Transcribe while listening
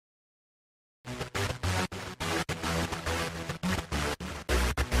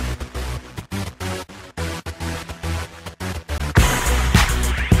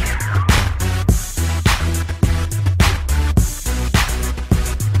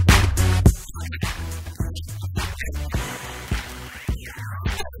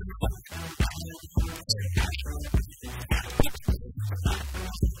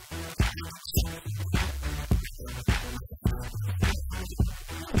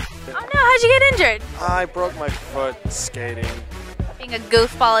Oh no, how'd you get injured? I broke my foot skating. Being a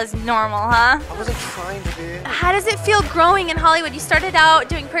goofball is normal, huh? I wasn't trying to be. How does it feel growing in Hollywood? You started out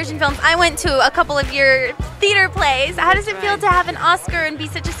doing Persian films. I went to a couple of your theater plays. How does it feel to have an Oscar and be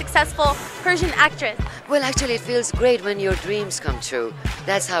such a successful Persian actress? Well, actually, it feels great when your dreams come true.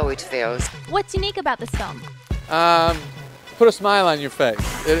 That's how it feels. What's unique about this film? Put a smile on your face,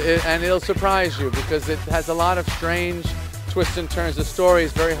 and it'll surprise you because it has a lot of strange twists and turns. The story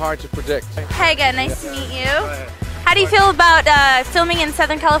is very hard to predict. Pegah, nice to meet you. How do you feel about filming in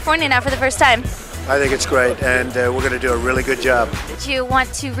Southern California now for the first time? I think it's great, and we're going to do a really good job. Did you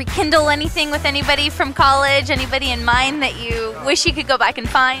want to rekindle anything with anybody from college? Anybody in mind that you wish you could go back and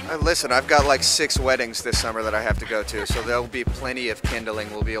find? Listen, I've got like 6 weddings this summer that I have to go to, so there'll be plenty of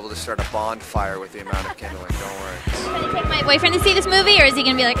kindling. We'll be able to start a bonfire with the amount of kindling, don't worry. Can I take my boyfriend to see this movie, or is he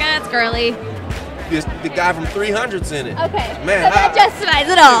going to be like, ah, it's girly? The guy from 300's in it. Okay, Man, so that justifies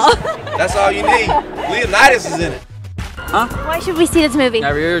it all. that's all you need. Leonidas is in it. Huh? Why should we see this movie?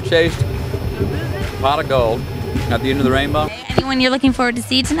 Have you ever chased a pot of gold at the end of the rainbow? Anyone you're looking forward to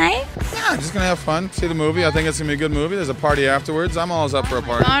see tonight? Yeah, I'm just gonna have fun, see the movie. I think it's gonna be a good movie. There's a party afterwards. I'm always up for a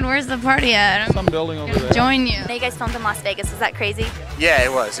party. God, where's the party at? Some building over there. Join you. You guys filmed in Las Vegas. Was that crazy? Yeah,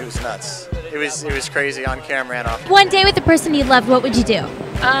 it was. It was nuts. It was crazy on camera and off. One day with the person you loved, what would you do?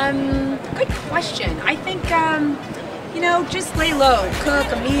 Good question. I think, you know, just lay low, cook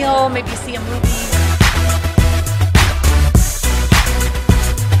a meal, maybe see a movie.